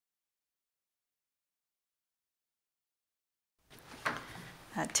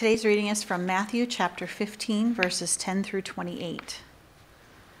Today's reading is from Matthew chapter 15, verses 10 through 28.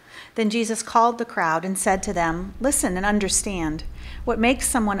 Then Jesus called the crowd and said to them, "Listen and understand. What makes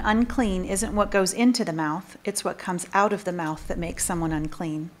someone unclean isn't what goes into the mouth, it's what comes out of the mouth that makes someone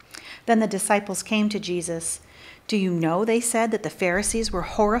unclean." Then the disciples came to Jesus. "Do you know," they said, "that the Pharisees were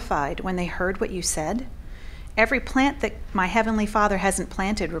horrified when they heard what you said?" "Every plant that my heavenly Father hasn't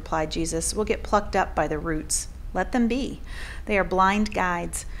planted," replied Jesus, "will get plucked up by the roots. Let them be. They are blind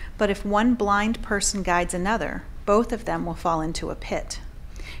guides. But if one blind person guides another, both of them will fall into a pit."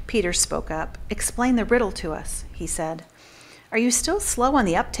 Peter spoke up. "Explain the riddle to us," he said. "Are you still slow on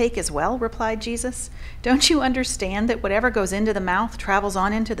the uptake as well?" replied Jesus. "Don't you understand that whatever goes into the mouth travels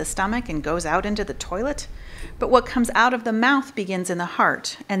on into the stomach and goes out into the toilet? But what comes out of the mouth begins in the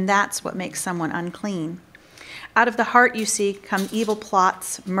heart, and that's what makes someone unclean. Out of the heart, you see, come evil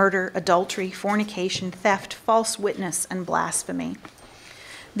plots, murder, adultery, fornication, theft, false witness, and blasphemy.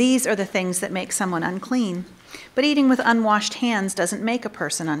 These are the things that make someone unclean. But eating with unwashed hands doesn't make a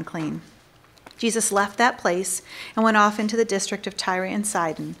person unclean." Jesus left that place and went off into the district of Tyre and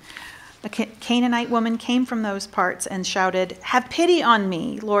Sidon. A Canaanite woman came from those parts and shouted, "Have pity on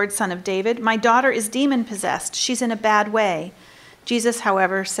me, Lord, Son of David. My daughter is demon-possessed. She's in a bad way." Jesus,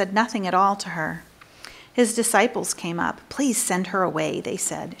 however, said nothing at all to her. His disciples came up. "Please send her away," they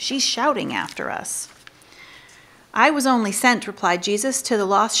said. "She's shouting after us." "I was only sent," replied Jesus, "to the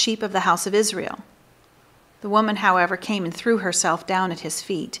lost sheep of the house of Israel." The woman, however, came and threw herself down at his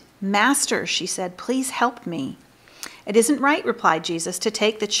feet. "Master," she said, "please help me." "It isn't right," replied Jesus, "to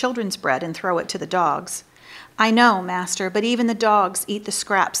take the children's bread and throw it to the dogs." "I know, Master, but even the dogs eat the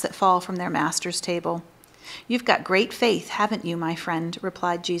scraps that fall from their master's table." "You've got great faith, haven't you, my friend?"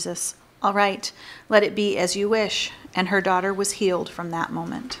 replied Jesus. "All right, let it be as you wish." And her daughter was healed from that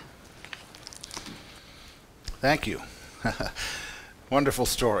moment. Thank you. Wonderful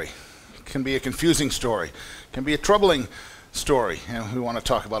story. Can be a confusing story. Can be a troubling story. And we want to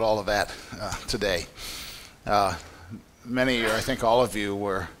talk about all of that today. Many, or I think all of you,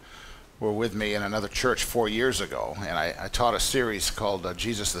 were with me in another church 4 years ago, and I taught a series called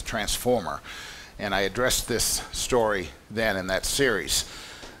Jesus the Transformer, and I addressed this story then in that series.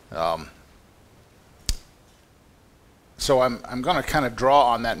 So I'm going to kind of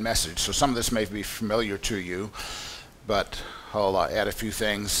draw on that message. So some of this may be familiar to you, but I'll add a few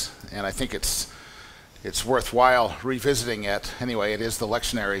things, and I think it's worthwhile revisiting it. Anyway, it is the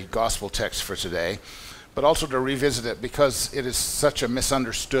lectionary gospel text for today, but also to revisit it because it is such a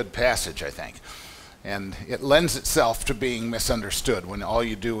misunderstood passage, I think. And it lends itself to being misunderstood when all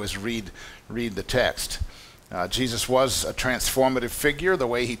you do is read the text. Jesus was a transformative figure. The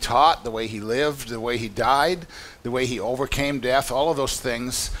way he taught, the way he lived, the way he died, the way he overcame death, all of those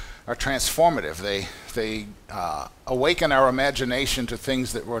things are transformative. They awaken our imagination to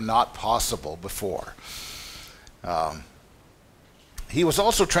things that were not possible before. He was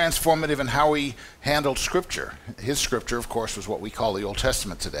also transformative in how he handled Scripture. His Scripture, of course, was what we call the Old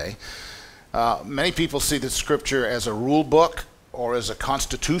Testament today. Many people see the Scripture as a rule book or as a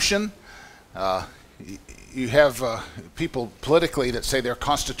constitution. You have people politically that say they're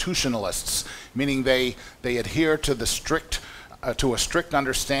constitutionalists, meaning they adhere to a strict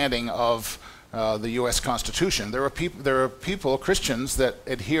understanding of the U.S. Constitution. There are people, Christians, that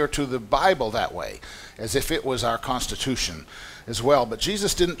adhere to the Bible that way, as if it was our Constitution as well. But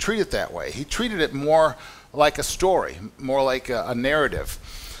Jesus didn't treat it that way. He treated it more like a story, more like a narrative.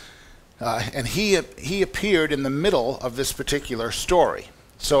 And he appeared in the middle of this particular story.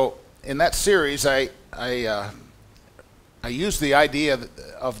 So in that series, I used the idea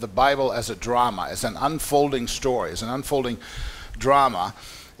of the Bible as a drama, as an unfolding story, as an unfolding drama.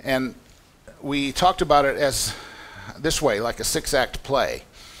 And we talked about it as this way, like a 6-act play.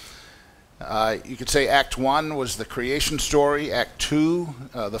 You could say Act 1 was the creation story, Act 2,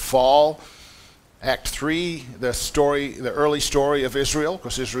 the fall, Act 3, the early story of Israel,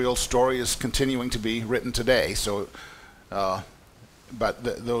 because Israel's story is continuing to be written today. So, but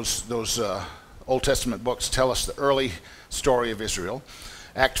those Old Testament books tell us the early story of Israel.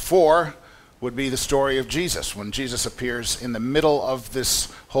 Act 4 would be the story of Jesus, when Jesus appears in the middle of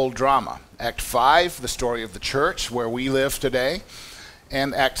this whole drama. Act 5, the story of the church, where we live today.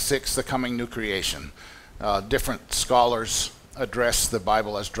 And Act 6, the coming new creation. Different scholars address the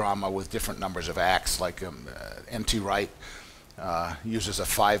Bible as drama with different numbers of acts, like N.T. Wright uses a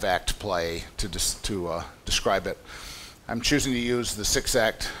 5-act play to describe it. I'm choosing to use the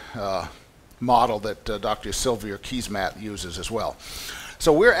 6-act model that Dr. Sylvia Keesmaat uses as well.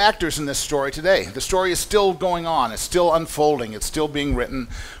 So we're actors in this story today. The story is still going on. It's still unfolding. It's still being written.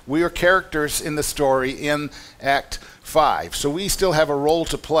 We are characters in the story in Act 5. So we still have a role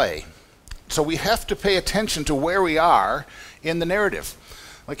to play. So we have to pay attention to where we are in the narrative.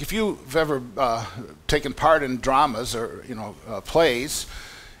 Like if you've ever taken part in dramas or plays,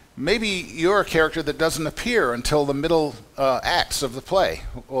 maybe you're a character that doesn't appear until the middle acts of the play.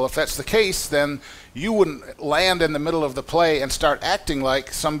 Well, if that's the case, then you wouldn't land in the middle of the play and start acting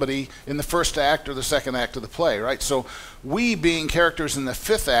like somebody in the first act or the second act of the play, right? So we, being characters in the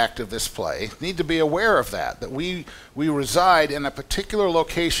fifth act of this play, need to be aware of that we reside in a particular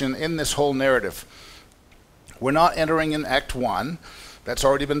location in this whole narrative. We're not entering in Act 1. That's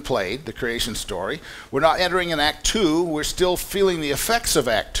already been played, the creation story. We're not entering in Act 2. We're still feeling the effects of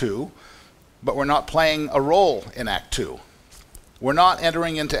Act 2, but we're not playing a role in Act 2. We're not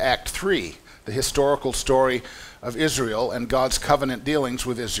entering into Act 3, the historical story of Israel and God's covenant dealings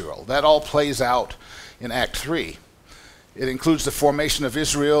with Israel. That all plays out in Act 3. It includes the formation of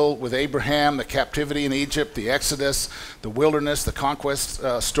Israel with Abraham, the captivity in Egypt, the Exodus, the wilderness, the conquest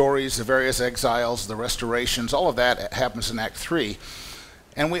stories, the various exiles, the restorations. All of that happens in Act 3.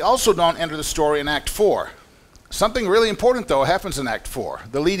 And we also don't enter the story in Act 4. Something really important, though, happens in Act 4.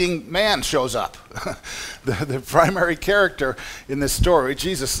 The leading man shows up. the primary character in this story,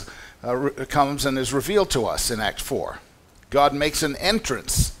 Jesus, comes and is revealed to us in Act 4. God makes an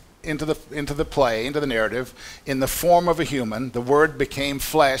entrance into the play, into the narrative, in the form of a human. The Word became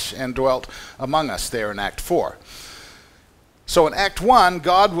flesh and dwelt among us there in Act 4. So in Act 1,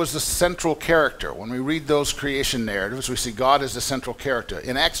 God was the central character. When we read those creation narratives, we see God as the central character.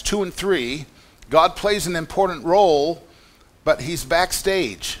 In Acts 2 and 3, God plays an important role, but he's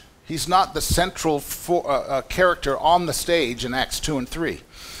backstage. He's not the central character on the stage in Acts 2 and 3.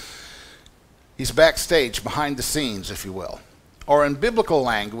 He's backstage, behind the scenes, if you will. Or in biblical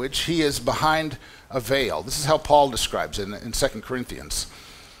language, he is behind a veil. This is how Paul describes it in 2 Corinthians.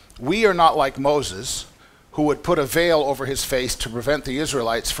 We are not like Moses, who would put a veil over his face to prevent the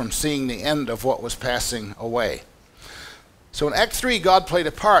Israelites from seeing the end of what was passing away. So in Act 3, God played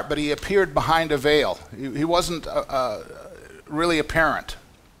a part, but he appeared behind a veil. He wasn't really apparent.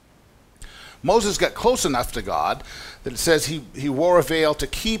 Moses got close enough to God that it says he wore a veil to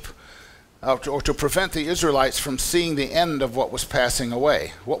keep or to prevent the Israelites from seeing the end of what was passing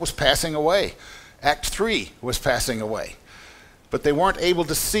away. What was passing away? Act 3 was passing away. But they weren't able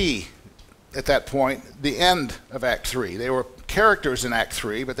to see at that point the end of Act 3. They were characters in Act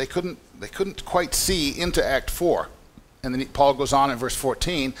 3, but they couldn't quite see into Act 4. And then Paul goes on in verse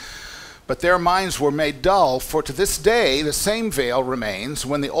 14, but their minds were made dull, for to this day the same veil remains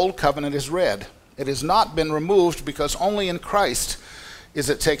when the old covenant is read. It has not been removed, because only in Christ is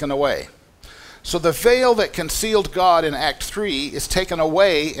it taken away. So the veil that concealed God in Act 3 is taken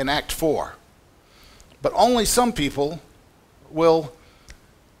away in Act 4. But only some people will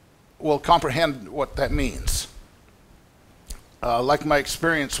comprehend what that means. Like my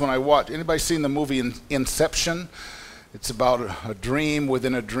experience when I watched, anybody seen the movie Inception? It's about a dream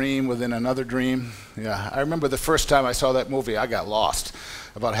within another dream. Yeah, I remember the first time I saw that movie, I got lost.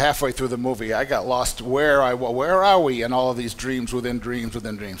 About halfway through the movie, I got lost where are we in all of these dreams within dreams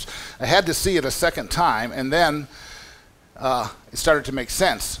within dreams. I had to see it a second time, and then it started to make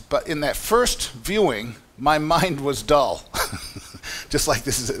sense. But in that first viewing, my mind was dull. Just like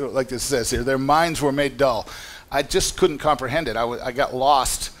this says here, their minds were made dull. I just couldn't comprehend it. I got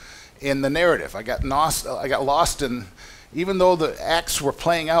lost in the narrative. I got lost in, even though the acts were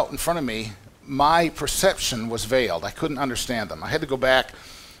playing out in front of me, my perception was veiled. I couldn't understand them. I had to go back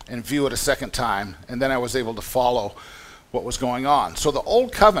and view it a second time, and then I was able to follow what was going on. So the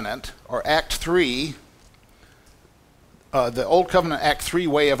Old Covenant, or Act 3, the Old Covenant Act 3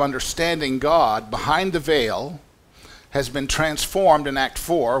 way of understanding God behind the veil has been transformed in Act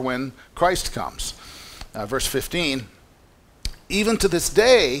 4 when Christ comes. Verse 15, even to this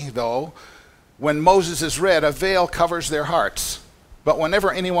day, though, when Moses is read, a veil covers their hearts. But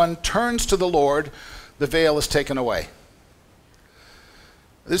whenever anyone turns to the Lord, the veil is taken away.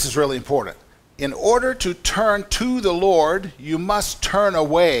 This is really important. In order to turn to the Lord, you must turn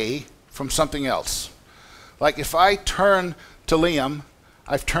away from something else. Like if I turn to Liam,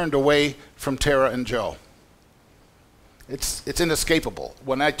 I've turned away from Tara and Joe. It's inescapable.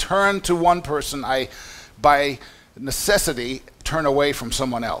 When I turn to one person, I, by necessity, turn away from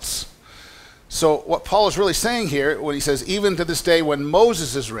someone else. So what Paul is really saying here, when he says, even to this day when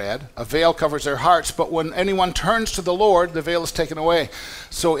Moses is read, a veil covers their hearts, but when anyone turns to the Lord, the veil is taken away.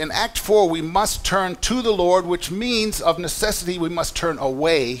 So in Act 4, we must turn to the Lord, which means of necessity we must turn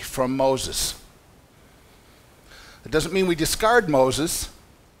away from Moses. It doesn't mean we discard Moses.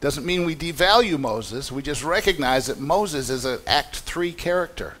 It doesn't mean we devalue Moses. We just recognize that Moses is an Act 3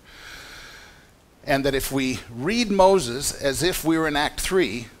 character. And that if we read Moses as if we were in Act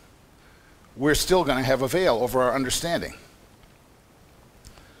 3, we're still going to have a veil over our understanding.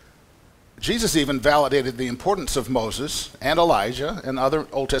 Jesus even validated the importance of Moses and Elijah and other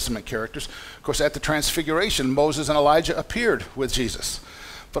Old Testament characters. Of course, at the Transfiguration, Moses and Elijah appeared with Jesus.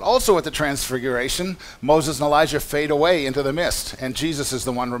 But also at the Transfiguration, Moses and Elijah fade away into the mist, and Jesus is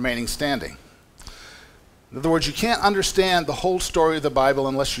the one remaining standing. In other words, you can't understand the whole story of the Bible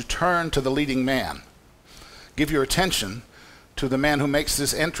unless you turn to the leading man. Give your attention to the man who makes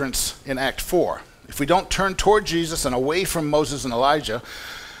this entrance in Act 4. If we don't turn toward Jesus and away from Moses and Elijah,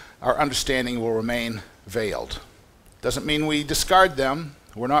 our understanding will remain veiled. Doesn't mean we discard them.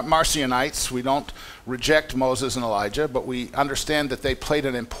 We're not Marcionites. We don't reject Moses and Elijah, but we understand that they played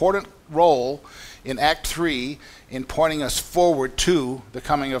an important role in Act 3 in pointing us forward to the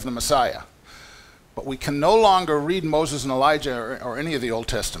coming of the Messiah. But we can no longer read Moses and Elijah or any of the Old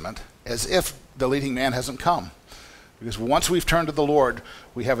Testament as if the leading man hasn't come. Because once we've turned to the Lord,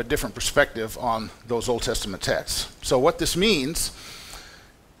 we have a different perspective on those Old Testament texts. So what this means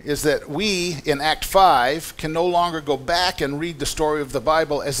is that we, in Act 5, can no longer go back and read the story of the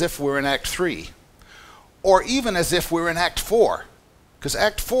Bible as if we're in Act 3, or even as if we're in Act 4, because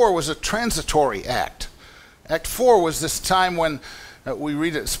Act 4 was a transitory act. Act 4 was this time when we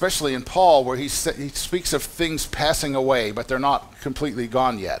read it, especially in Paul, where he speaks of things passing away, but they're not completely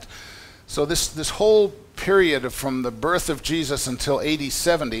gone yet. So this whole period from the birth of Jesus until AD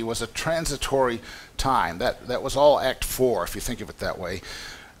 70 was a transitory time. That was all Act 4, if you think of it that way.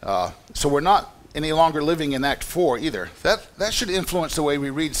 So we're not any longer living in Act 4 either. That should influence the way we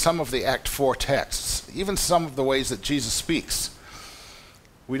read some of the Act 4 texts, even some of the ways that Jesus speaks.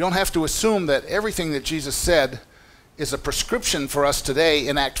 We don't have to assume that everything that Jesus said is a prescription for us today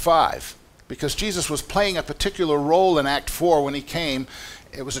in Act 5, because Jesus was playing a particular role in Act 4 when he came.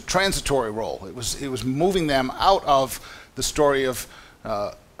 It was a transitory role. It was moving them out of the story of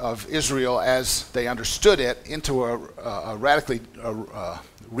Israel as they understood it into a radically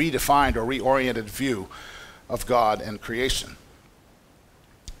redefined or reoriented view of God and creation.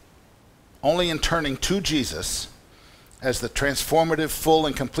 Only in turning to Jesus as the transformative, full,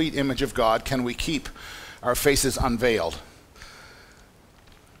 and complete image of God can we keep our faces unveiled.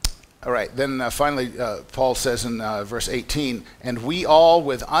 All right, then finally Paul says in verse 18, "And we all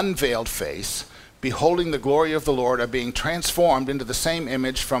with unveiled face, beholding the glory of the Lord, are being transformed into the same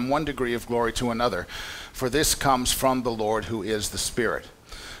image from one degree of glory to another. For this comes from the Lord who is the Spirit."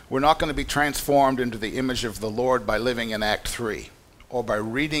 We're not going to be transformed into the image of the Lord by living in Act 3, or by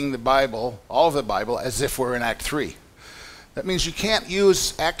reading the Bible, all of the Bible, as if we're in Act 3. That means you can't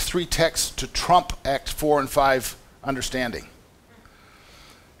use Act 3 text to trump Act 4 and 5 understanding.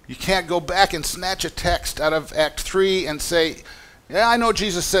 You can't go back and snatch a text out of Act 3 and say, yeah, I know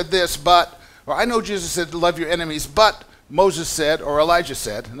Jesus said this, but, or I know Jesus said love your enemies, but Moses said or Elijah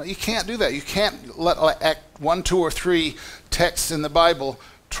said. No, you can't do that. You can't let Act 1, 2, or 3 texts in the Bible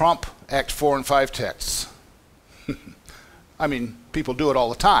trump Act 4 and 5 texts. I mean, people do it all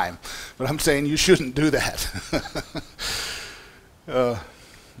the time, but I'm saying you shouldn't do that.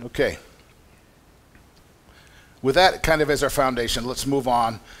 Okay. With that kind of as our foundation, let's move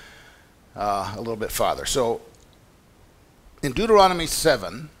on a little bit farther. So, in Deuteronomy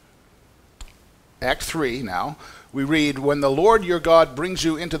 7, Act 3 now, we read, "When the Lord your God brings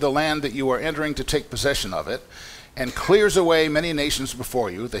you into the land that you are entering to take possession of it, and clears away many nations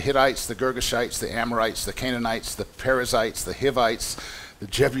before you, the Hittites, the Girgashites, the Amorites, the Canaanites, the Perizzites, the Hivites, the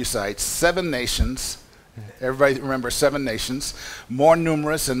Jebusites," 7 nations, everybody remember 7 nations, "more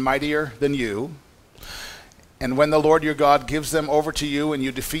numerous and mightier than you. And when the Lord your God gives them over to you and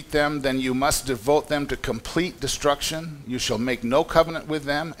you defeat them, then you must devote them to complete destruction. You shall make no covenant with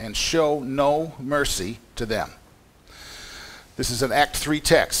them and show no mercy to them." This is an Act 3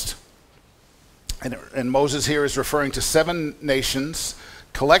 text. And Moses here is referring to 7 nations.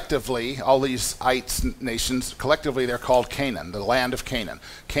 Collectively, all these ites nations, collectively they're called Canaan, the land of Canaan.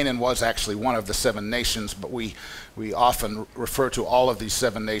 Canaan was actually one of the 7 nations, but we often refer to all of these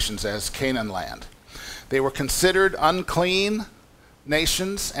 7 nations as Canaan land. They were considered unclean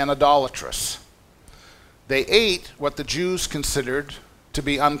nations and idolatrous. They ate what the Jews considered to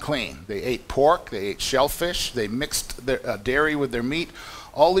be unclean. They ate pork, they ate shellfish, they mixed their, dairy with their meat.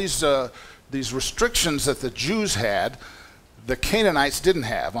 All these restrictions that the Jews had, the Canaanites didn't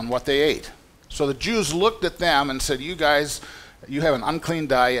have on what they ate. So the Jews looked at them and said, you guys, you have an unclean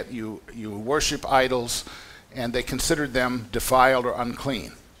diet, you worship idols, and they considered them defiled or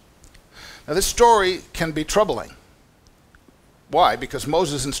unclean. Now this story can be troubling Why? Because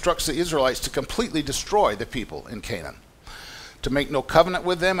Moses instructs the Israelites to completely destroy the people in Canaan, to make no covenant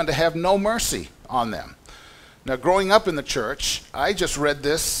with them, and to have no mercy on them. Now, growing up in the church, I just read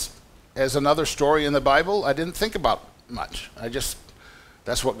this as another story in the Bible. I didn't think about much.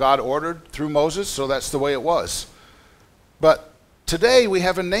 That's what God ordered through Moses, so that's the way it was. But today we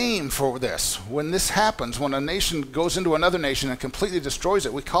have a name for this. When this happens, when a nation goes into another nation and completely destroys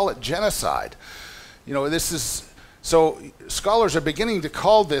it, we call it genocide. So scholars are beginning to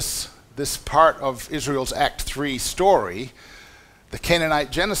call this part of Israel's Act 3 story the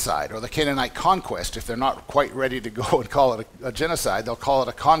Canaanite genocide, or the Canaanite conquest. If they're not quite ready to go and call it a genocide, they'll call it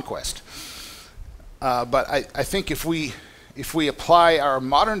a conquest. But I think if we apply our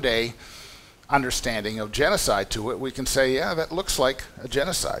modern day understanding of genocide to it, we can say, yeah, that looks like a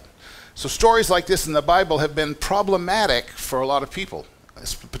genocide. So stories like this in the Bible have been problematic for a lot of people,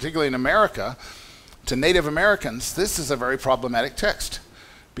 particularly in America. To Native Americans, this is a very problematic text,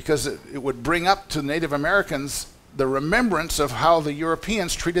 because it would bring up to Native Americans the remembrance of how the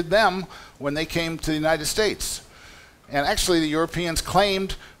Europeans treated them when they came to the United States. And actually the Europeans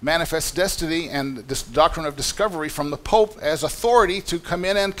claimed manifest destiny and this doctrine of discovery from the Pope as authority to come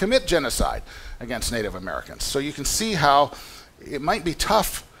in and commit genocide against Native Americans. So you can see how it might be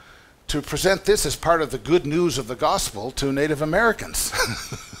tough to present this as part of the good news of the gospel to Native Americans.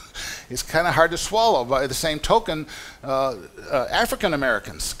 It's kind of hard to swallow. By the same token, African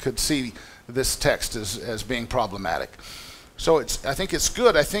Americans could see this text as being problematic. So I think it's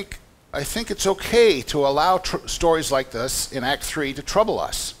good. I think it's okay to allow stories like this in Act 3 to trouble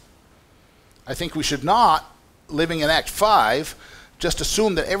us. I think we should not, living in Act 5, just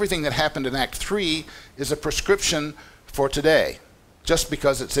assume that everything that happened in Act 3 is a prescription for today, just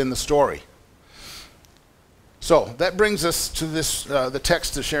because it's in the story. So that brings us to the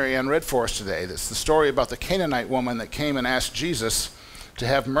text that Sherry Ann read for us today. That's the story about the Canaanite woman that came and asked Jesus to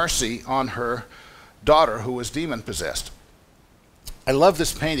have mercy on her daughter who was demon-possessed. I love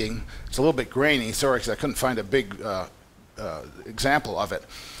this painting. It's a little bit grainy, sorry, because I couldn't find a big example of it.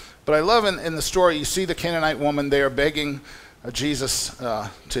 But I love in the story, you see the Canaanite woman there begging Jesus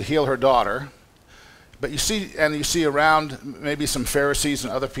to heal her daughter. But you see around maybe some Pharisees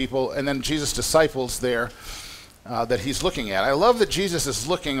and other people, and then Jesus' disciples there that he's looking at. I love that Jesus is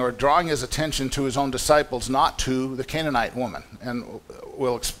looking or drawing his attention to his own disciples, not to the Canaanite woman. And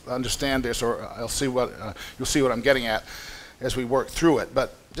we'll understand this, or you'll see what I'm getting at as we work through it.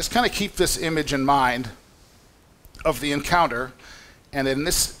 But just kind of keep this image in mind of the encounter. And in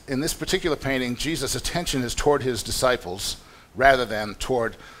this particular painting, Jesus' attention is toward his disciples rather than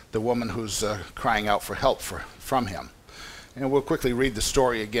toward the woman who's crying out for help from him. And we'll quickly read the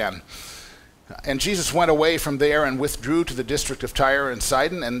story again. And Jesus went away from there and withdrew to the district of Tyre and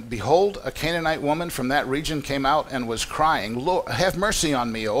Sidon. And behold, a Canaanite woman from that region came out and was crying, "Have mercy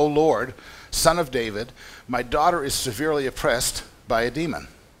on me, O Lord, Son of David. My daughter is severely oppressed by a demon."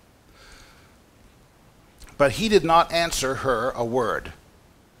 But he did not answer her a word.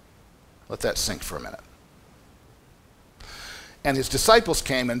 Let that sink for a minute. And his disciples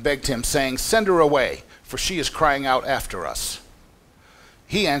came and begged him, saying, "Send her away, for she is crying out after us."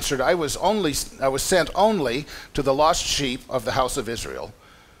 He answered, I was sent only to the lost sheep of the house of Israel.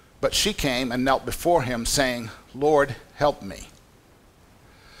 But she came and knelt before him, saying, "Lord, help me."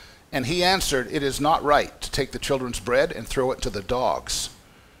 And he answered, "It is not right to take the children's bread and throw it to the dogs."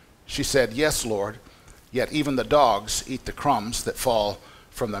 She said, "Yes, Lord, yet even the dogs eat the crumbs that fall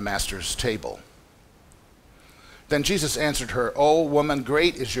from the master's table." Then Jesus answered her, "O woman,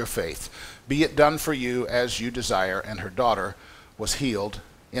 great is your faith. Be it done for you as you desire." And her daughter was healed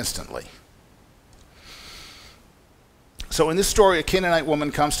instantly. So in this story, a Canaanite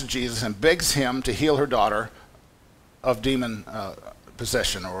woman comes to Jesus and begs him to heal her daughter of demon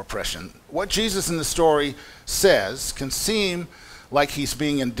possession or oppression. What Jesus in the story says can seem like he's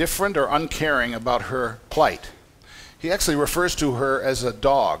being indifferent or uncaring about her plight. He actually refers to her as a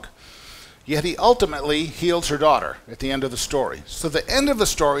dog. Yet he ultimately heals her daughter at the end of the story. So the end of the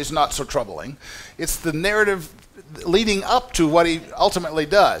story is not so troubling. It's the narrative leading up to what he ultimately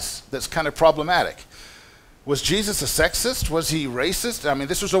does that's kind of problematic. Was Jesus a sexist? Was he racist? I mean,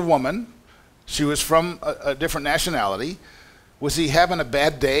 this was a woman. She was from a different nationality. Was he having a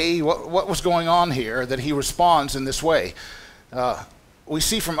bad day? What was going on here that he responds in this way? We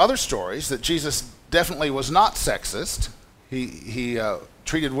see from other stories that Jesus definitely was not sexist. He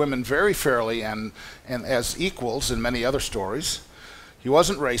treated women very fairly and as equals in many other stories. He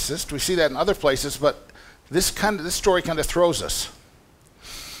wasn't racist. We see that in other places, but this story kind of throws us.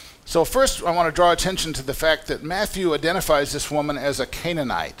 So first, I want to draw attention to the fact that Matthew identifies this woman as a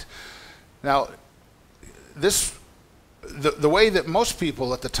Canaanite. Now, this the way that most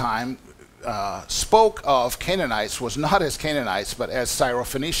people at the time spoke of Canaanites was not as Canaanites, but as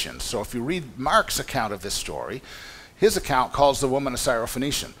Syrophoenicians. So if you read Mark's account of this story, his account calls the woman a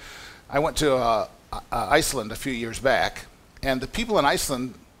Syrophoenician. I went to Iceland a few years back, and the people in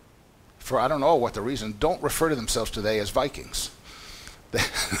Iceland, for I don't know what the reason, don't refer to themselves today as Vikings.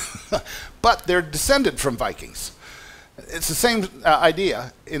 But they're descended from Vikings. It's the same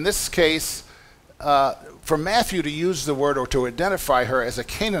idea. In this case, for Matthew to use the word or to identify her as a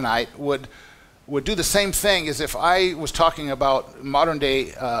Canaanite would do the same thing as if I was talking about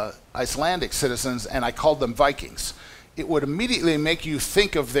modern-day Icelandic citizens and I called them Vikings. It would immediately make you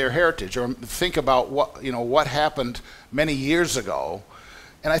think of their heritage or think about what happened many years ago.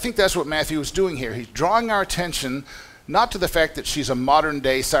 And I think that's what Matthew is doing here. He's drawing our attention not to the fact that she's a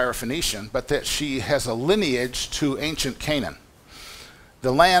modern-day Syrophoenician, but that she has a lineage to ancient Canaan,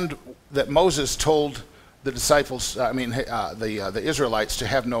 the land that Moses told the disciples, the Israelites, to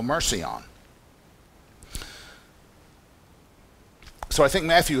have no mercy on. So I think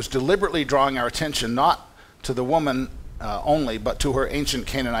Matthew is deliberately drawing our attention not to the woman only, but to her ancient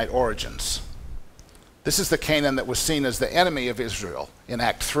Canaanite origins. This is the Canaan that was seen as the enemy of Israel in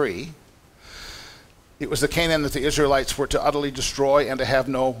Act 3. It was the Canaan that the Israelites were to utterly destroy and to have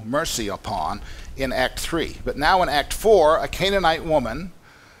no mercy upon in Act 3. But now in Act 4, a Canaanite woman,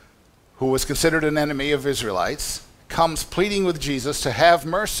 who was considered an enemy of Israelites, comes pleading with Jesus to have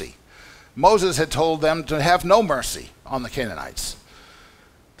mercy. Moses had told them to have no mercy on the Canaanites.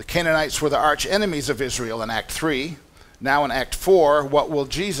 The Canaanites were the arch enemies of Israel in Act 3. Now in Act 4, what will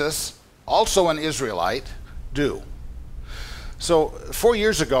Jesus, also an Israelite, do? So 4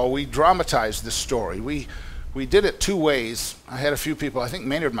 years ago, we dramatized this story. We did it two ways. I had a few people, I think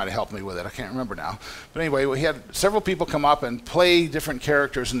Maynard might have helped me with it, I can't remember now. But anyway, we had several people come up and play different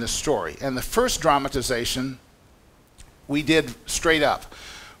characters in this story. And the first dramatization we did straight up.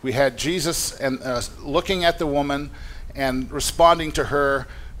 We had Jesus looking at the woman and responding to her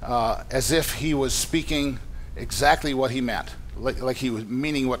as if he was speaking exactly what he meant. Like he was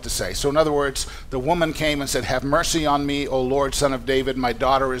meaning what to say. So in other words, the woman came and said, "Have mercy on me, O Lord, Son of David. My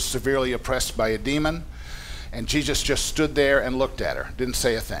daughter is severely oppressed by a demon." And Jesus just stood there and looked at her, didn't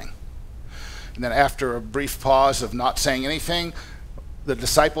say a thing. And then after a brief pause of not saying anything, the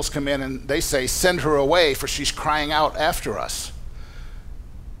disciples come in and they say, "Send her away, for she's crying out after us."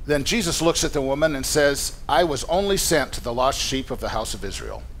 Then Jesus looks at the woman and says, "I was only sent to the lost sheep of the house of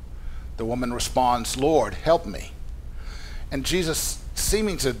Israel." The woman responds, "Lord, help me." And Jesus,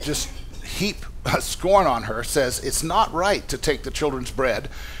 seeming to just heap scorn on her, says, "It's not right to take the children's bread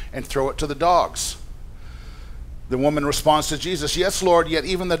and throw it to the dogs." The woman responds to Jesus, "Yes, Lord, yet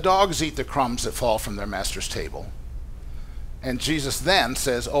even the dogs eat the crumbs that fall from their master's table." And Jesus then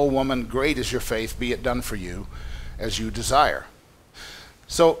says, "O woman, great is your faith, be it done for you as you desire."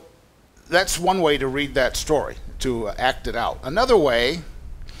 So that's one way to read that story, to act it out. Another way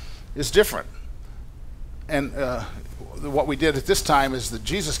is different. And what we did at this time is the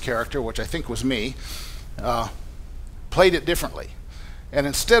Jesus character, which I think was me, played it differently. And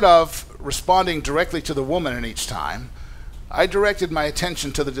instead of responding directly to the woman in each time, I directed my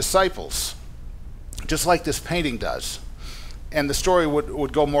attention to the disciples, just like this painting does. And the story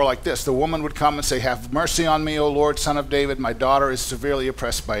would go more like this. The woman would come and say, "Have mercy on me, O Lord, Son of David. My daughter is severely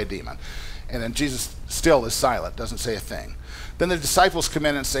oppressed by a demon." And then Jesus still is silent, doesn't say a thing. Then the disciples come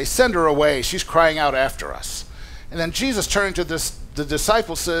in and say, "Send her away. She's crying out after us." And then Jesus, turning to the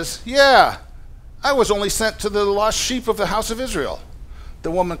disciples, says, "Yeah, I was only sent to the lost sheep of the house of Israel." The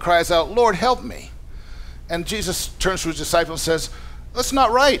woman cries out, "Lord, help me." And Jesus turns to his disciples and says, "That's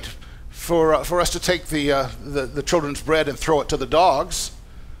not right for us to take the children's bread and throw it to the dogs."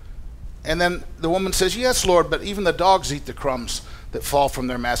 And then the woman says, "Yes, Lord, but even the dogs eat the crumbs that fall from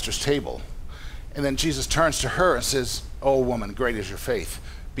their master's table." And then Jesus turns to her and says, "O woman, great is your faith.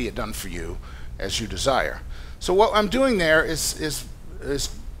 Be it done for you as you desire." So what I'm doing there is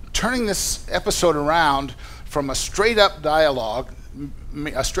turning this episode around from a straight-up dialogue,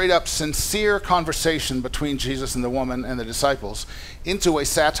 a straight-up sincere conversation between Jesus and the woman and the disciples, into a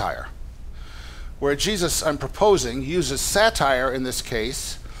satire, where Jesus, I'm proposing, uses satire in this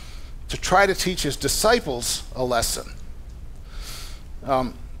case to try to teach his disciples a lesson.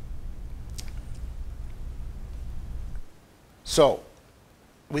 So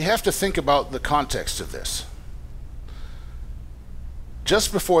we have to think about the context of this.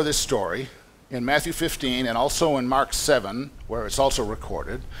 Just before this story, in Matthew 15 and also in Mark 7, where it's also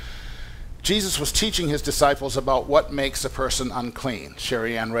recorded, Jesus was teaching his disciples about what makes a person unclean.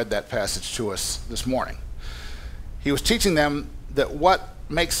 Sherry Ann read that passage to us this morning. He was teaching them that what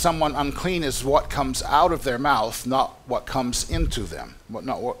makes someone unclean is what comes out of their mouth, not what comes into them,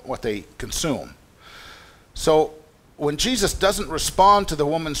 not what they consume. So when Jesus doesn't respond to the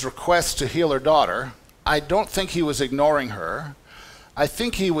woman's request to heal her daughter, I don't think he was ignoring her. I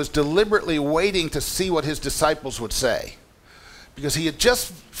think he was deliberately waiting to see what his disciples would say, because he had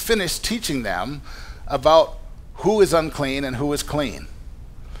just finished teaching them about who is unclean and who is clean.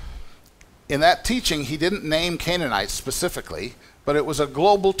 In that teaching, he didn't name Canaanites specifically, but it was a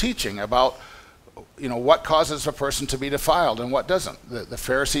global teaching about, what causes a person to be defiled and what doesn't. The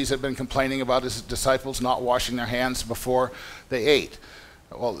Pharisees had been complaining about his disciples not washing their hands before they ate.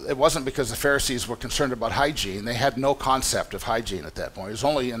 Well, it wasn't because the Pharisees were concerned about hygiene. They had no concept of hygiene at that point. It was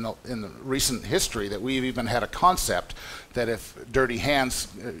only in the recent history that we've even had a concept that if dirty hands,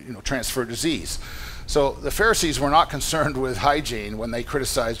 transfer disease. So the Pharisees were not concerned with hygiene when they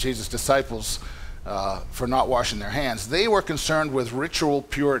criticized Jesus' disciples for not washing their hands. They were concerned with ritual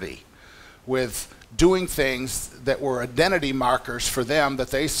purity, with doing things that were identity markers for them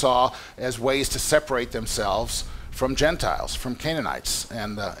that they saw as ways to separate themselves from Gentiles, from Canaanites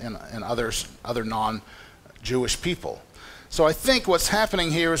and other non-Jewish people. So I think what's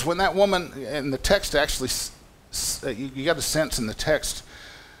happening here is when that woman, in the text actually, you got a sense in the text,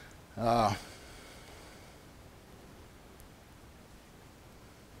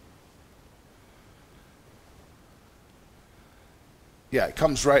 it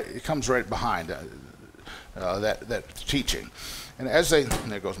comes right behind that teaching. And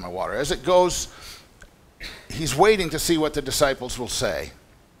there goes my water. As it goes, he's waiting to see what the disciples will say.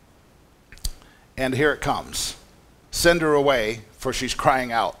 And here it comes. Send her away, for she's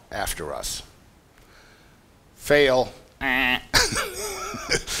crying out after us. Fail.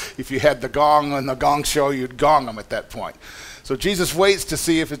 If you had the gong on the gong show, you'd gong them at that point. So Jesus waits to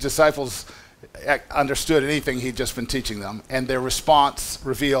see if his disciples understood anything he'd just been teaching them, and their response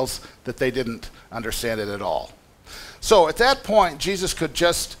reveals that they didn't understand it at all. So at that point, Jesus could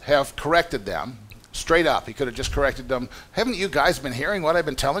just have corrected them straight up. He could have just corrected them. Haven't you guys been hearing what I've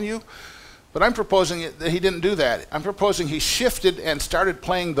been telling you? But I'm proposing that he didn't do that. I'm proposing he shifted and started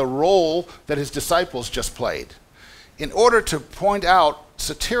playing the role that his disciples just played in order to point out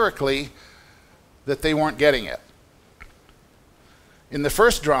satirically that they weren't getting it. In the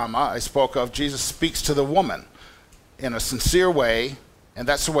first drama I spoke of, Jesus speaks to the woman in a sincere way, and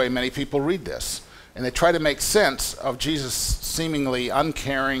that's the way many people read this. And they try to make sense of Jesus' seemingly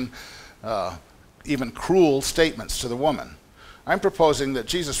uncaring, even cruel statements to the woman. I'm proposing that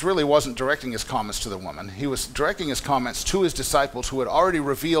Jesus really wasn't directing his comments to the woman. He was directing his comments to his disciples who had already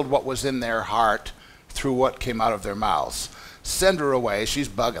revealed what was in their heart through what came out of their mouths. Send her away, she's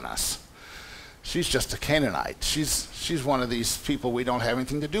bugging us. She's just a Canaanite. She's one of these people we don't have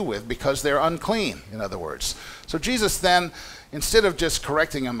anything to do with because they're unclean, in other words. So Jesus then, instead of just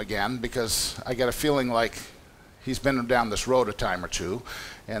correcting them again, because I get a feeling like he's been down this road a time or two,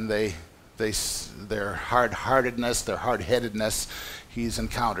 and their hard-heartedness, their hard-headedness he's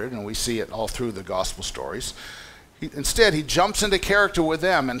encountered, and we see it all through the gospel stories. Instead, he jumps into character with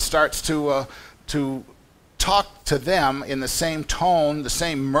them and starts to talk to them in the same tone, the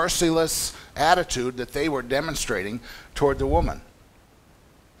same merciless attitude that they were demonstrating toward the woman.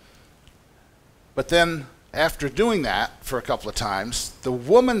 But then, after doing that for a couple of times, the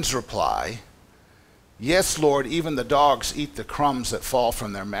woman's reply, "Yes, Lord, even the dogs eat the crumbs that fall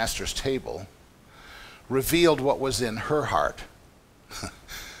from their master's table," revealed what was in her heart.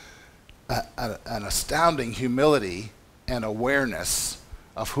 An astounding humility and awareness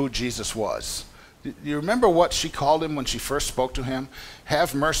of who Jesus was. Do you remember what she called him when she first spoke to him?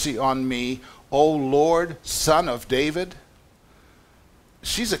 "Have mercy on me, O Lord, Son of David."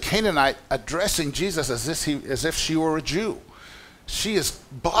 She's a Canaanite addressing Jesus as if she were a Jew. She is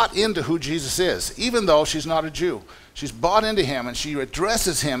bought into who Jesus is, even though she's not a Jew. She's bought into him, and she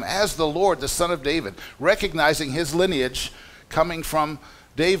addresses him as the Lord, the Son of David, recognizing his lineage coming from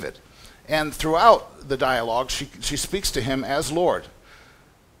David. And throughout the dialogue, she speaks to him as Lord.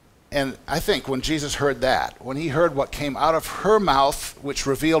 And I think when Jesus heard that, when he heard what came out of her mouth, which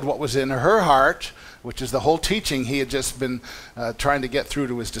revealed what was in her heart, which is the whole teaching he had just been trying to get through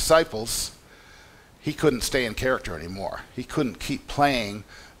to his disciples, he couldn't stay in character anymore. He couldn't keep playing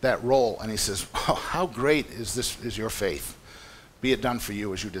that role. And he says, "Oh, how great is your faith? Be it done for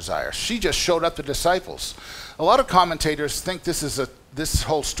you as you desire." She just showed up the disciples. A lot of commentators think this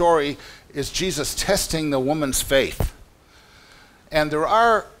whole story is Jesus testing the woman's faith. And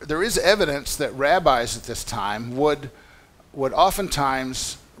there is evidence that rabbis at this time would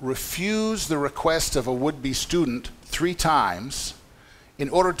oftentimes refuse the request of a would-be student 3 times in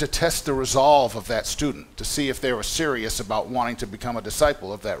order to test the resolve of that student, to see if they were serious about wanting to become a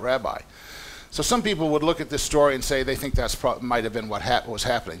disciple of that rabbi. So some people would look at this story and say they think that's might have been what was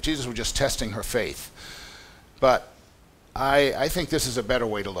happening. Jesus was just testing her faith. But I think this is a better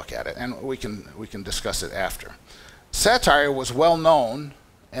way to look at it, and we can discuss it after. Satire was well known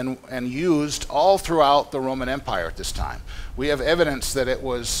and used all throughout the Roman Empire at this time. We have evidence that it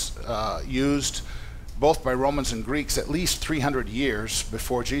was used both by Romans and Greeks at least 300 years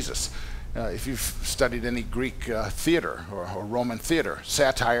before Jesus. If you've studied any Greek theater or Roman theater,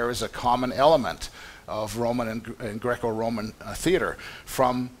 satire is a common element of Roman and Greco-Roman theater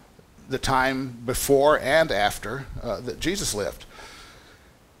from the time before and after that Jesus lived.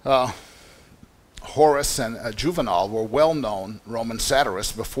 Horace and Juvenal were well-known Roman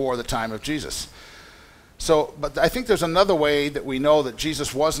satirists before the time of Jesus. But I think there's another way that we know that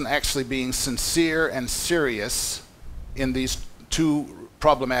Jesus wasn't actually being sincere and serious in these two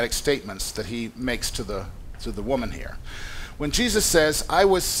problematic statements that he makes to the woman here. When Jesus says, "I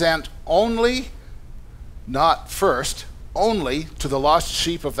was sent only," not first, only to the lost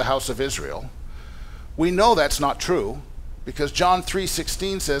sheep of the house of Israel, we know that's not true, because John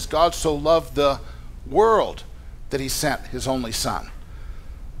 3:16 says God so loved the world that he sent his only son.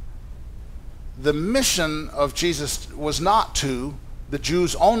 The mission of Jesus was not to the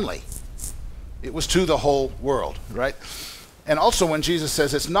Jews only. It was to the whole world, right? And also when Jesus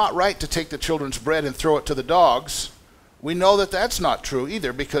says it's not right to take the children's bread and throw it to the dogs, we know that that's not true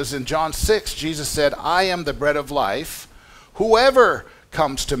either, because in John 6, Jesus said, "I am the bread of life. Whoever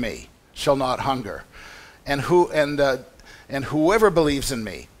comes to me shall not hunger, and whoever believes in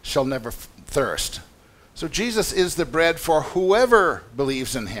me shall never thirst." So Jesus is the bread for whoever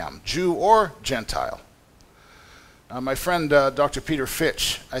believes in him, Jew or Gentile. My friend Dr. Peter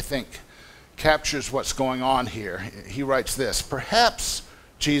Fitch, I think, captures what's going on here. He writes this: perhaps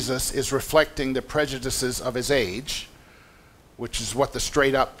Jesus is reflecting the prejudices of his age, which is what the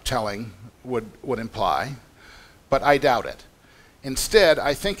straight-up telling would imply, but I doubt it. Instead,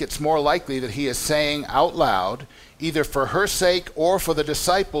 I think it's more likely that he is saying out loud, either for her sake or for the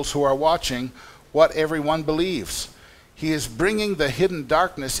disciples who are watching, what everyone believes. He is bringing the hidden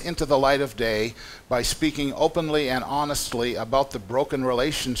darkness into the light of day by speaking openly and honestly about the broken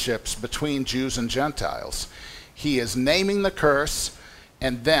relationships between Jews and Gentiles. He is naming the curse,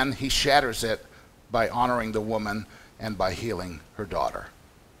 and then he shatters it by honoring the woman and by healing her daughter.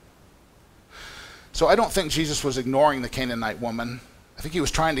 So I don't think Jesus was ignoring the Canaanite woman. I think he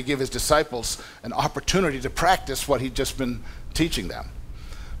was trying to give his disciples an opportunity to practice what he'd just been teaching them.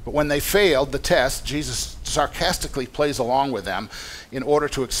 But when they failed the test, Jesus sarcastically plays along with them in order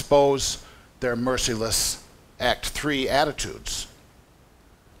to expose their merciless Act 3 attitudes.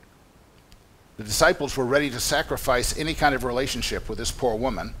 The disciples were ready to sacrifice any kind of relationship with this poor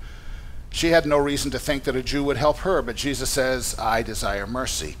woman. She had no reason to think that a Jew would help her, but Jesus says, "I desire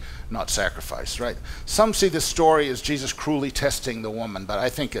mercy, not sacrifice," right? Some see this story as Jesus cruelly testing the woman, but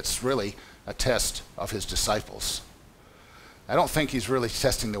I think it's really a test of his disciples. I don't think he's really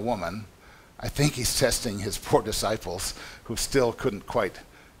testing the woman. I think he's testing his poor disciples who still couldn't quite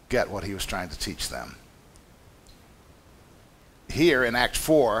get what he was trying to teach them. Here in Act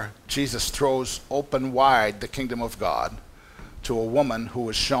 4, Jesus throws open wide the kingdom of God to a woman who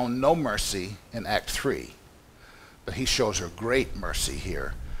was shown no mercy in Act 3. But he shows her great mercy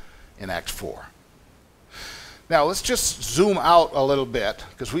here in Act 4. Now let's just zoom out a little bit,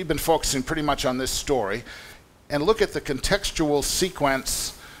 because we've been focusing pretty much on this story, and look at the contextual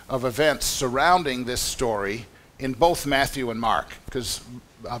sequence of events surrounding this story in both Matthew and Mark, because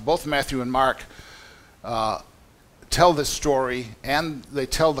both Matthew and Mark tell this story, and they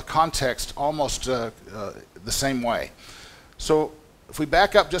tell the context almost the same way. So if we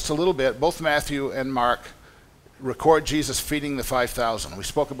back up just a little bit, both Matthew and Mark record Jesus feeding the 5,000. We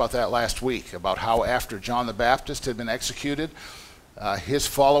spoke about that last week, about how after John the Baptist had been executed, his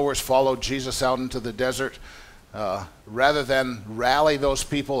followers followed Jesus out into the desert. Rather than rally those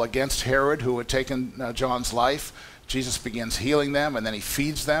people against Herod who had taken John's life, Jesus begins healing them, and then he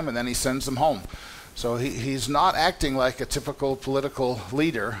feeds them, and then he sends them home. So he's not acting like a typical political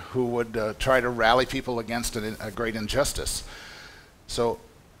leader who would try to rally people against a great injustice. So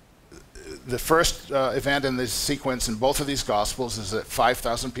the first event in this sequence in both of these Gospels is that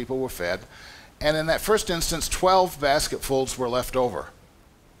 5,000 people were fed, and in that first instance, 12 basketfuls were left over.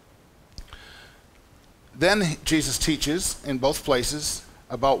 Then Jesus teaches in both places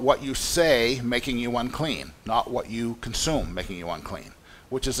about what you say making you unclean, not what you consume making you unclean,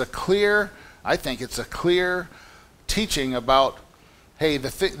 which is I think it's a clear teaching about hey,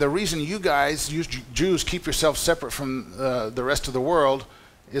 the reason you guys, you Jews, keep yourselves separate from the rest of the world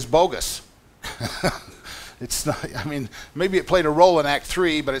is bogus. It's not, I mean, maybe it played a role in Act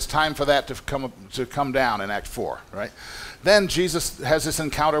 3, but it's time for that to come down in Act 4, right? Then Jesus has this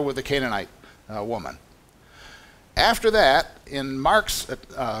encounter with the Canaanite woman. After that, in Mark's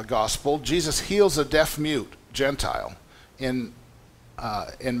gospel, Jesus heals a deaf mute Gentile. In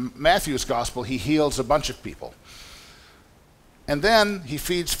Matthew's gospel, he heals a bunch of people. And then he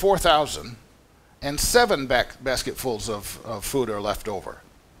feeds 4,000, and 7 basketfuls of food are left over.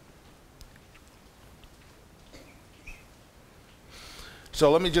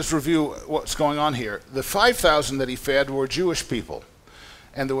 So let me just review what's going on here. The 5,000 that he fed were Jewish people,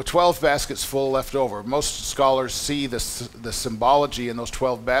 and there were 12 baskets full left over. Most scholars see the symbology in those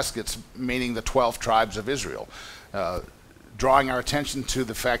 12 baskets meaning the 12 tribes of Israel, drawing our attention to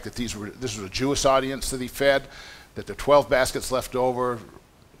the fact that this was a Jewish audience that he fed, that there are 12 baskets left over,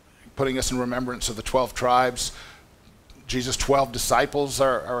 putting us in remembrance of the 12 tribes. Jesus' 12 disciples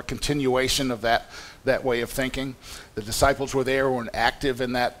are a continuation of that way of thinking. The disciples were there, were active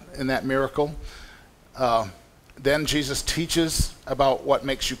in that miracle. Then Jesus teaches about what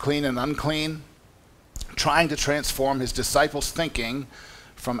makes you clean and unclean, trying to transform his disciples' thinking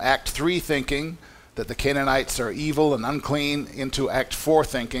from Act 3 thinking that the Canaanites are evil and unclean into Act 4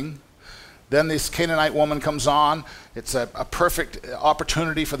 thinking. Then this Canaanite woman comes on. It's a perfect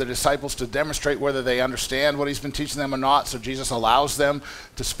opportunity for the disciples to demonstrate whether they understand what he's been teaching them or not. So Jesus allows them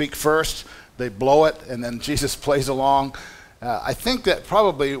to speak first. They blow it, and then Jesus plays along. I think that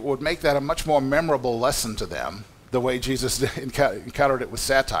probably would make that a much more memorable lesson to them, the way Jesus encountered it with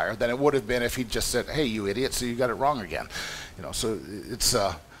satire, than it would have been if he'd just said, "Hey, you idiots, so you got it wrong again." So it's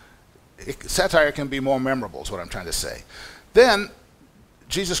satire can be more memorable, is what I'm trying to say. Then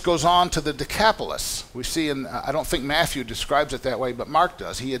Jesus goes on to the Decapolis. We see I don't think Matthew describes it that way, but Mark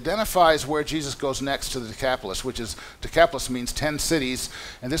does. He identifies where Jesus goes next to the Decapolis, Decapolis means 10 cities,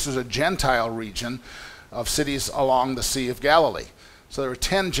 and this was a Gentile region of cities along the Sea of Galilee. So there were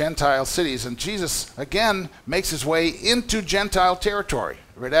 10 Gentile cities, and Jesus, again, makes his way into Gentile territory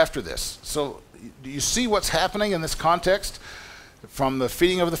right after this. So do you see what's happening in this context? From the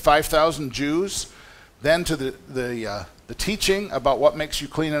feeding of the 5,000 Jews, then to the teaching about what makes you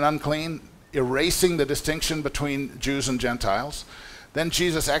clean and unclean, erasing the distinction between Jews and Gentiles. Then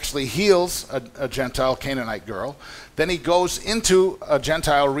Jesus actually heals a Gentile Canaanite girl. Then he goes into a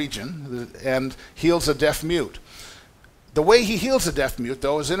Gentile region and heals a deaf mute. The way he heals a deaf mute,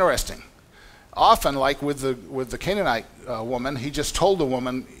 though, is interesting. Often, like with the Canaanite woman, he just told the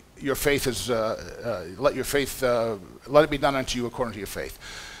woman, "Your faith is let it be done unto you according to your faith."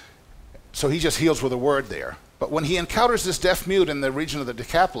 So he just heals with a word there. But when he encounters this deaf mute in the region of the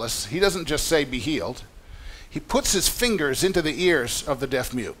Decapolis, he doesn't just say, "Be healed." He puts his fingers into the ears of the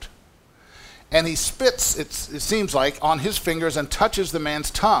deaf mute. And he spits, it seems like, on his fingers and touches the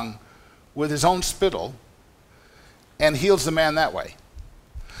man's tongue with his own spittle and heals the man that way.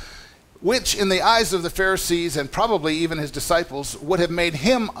 Which, in the eyes of the Pharisees and probably even his disciples, would have made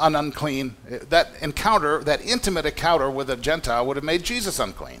him an unclean. That encounter, that intimate encounter with a Gentile, would have made Jesus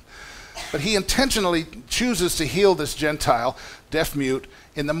unclean. But he intentionally chooses to heal this Gentile deaf mute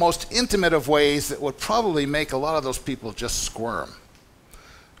in the most intimate of ways that would probably make a lot of those people just squirm,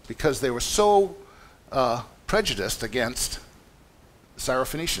 because they were so prejudiced against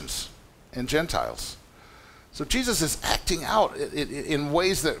Syrophoenicians and Gentiles. So Jesus is acting out in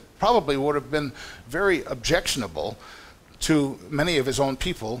ways that probably would have been very objectionable to many of his own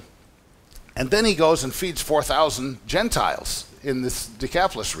people. And then he goes and feeds 4,000 Gentiles in this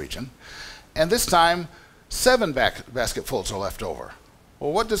Decapolis region. And this time, 7 basketfuls are left over.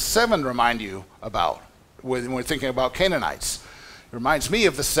 Well, what does 7 remind you about when we're thinking about Canaanites? It reminds me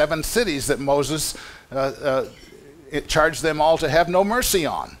of the 7 cities that Moses charged them all to have no mercy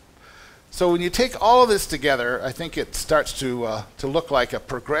on. So when you take all of this together, I think it starts to look like a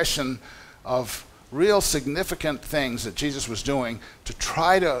progression of real significant things that Jesus was doing to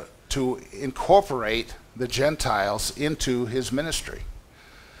try to incorporate the Gentiles into his ministry.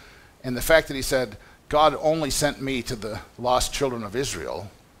 And the fact that he said, "God only sent me to the lost children of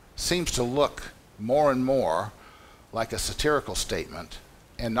Israel," seems to look more and more like a satirical statement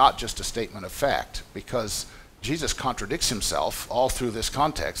and not just a statement of fact, because Jesus contradicts himself all through this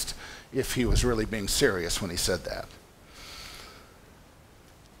context if he was really being serious when he said that.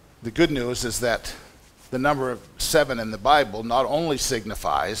 The good news is that the number 7 in the Bible not only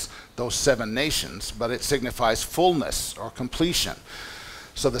signifies those 7 nations, but it signifies fullness or completion.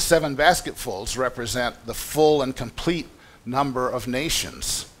 So the 7 basketfuls represent the full and complete number of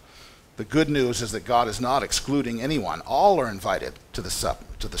nations The good news is that God is not excluding anyone. All are invited to the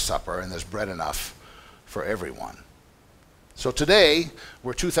supper, and there's bread enough for everyone. So today,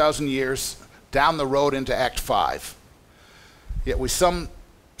 we're 2,000 years down the road into Act 5. Yet we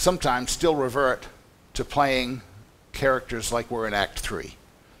sometimes still revert to playing characters like we're in Act 3,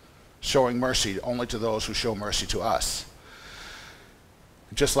 showing mercy only to those who show mercy to us.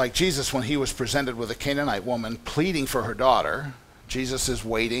 Just like Jesus, when he was presented with a Canaanite woman pleading for her daughter, Jesus is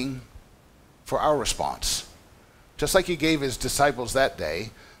waiting for our response. Just like he gave his disciples that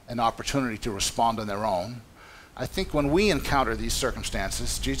day an opportunity to respond on their own, I think when we encounter these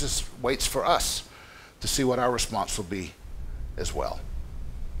circumstances, Jesus waits for us to see what our response will be as well.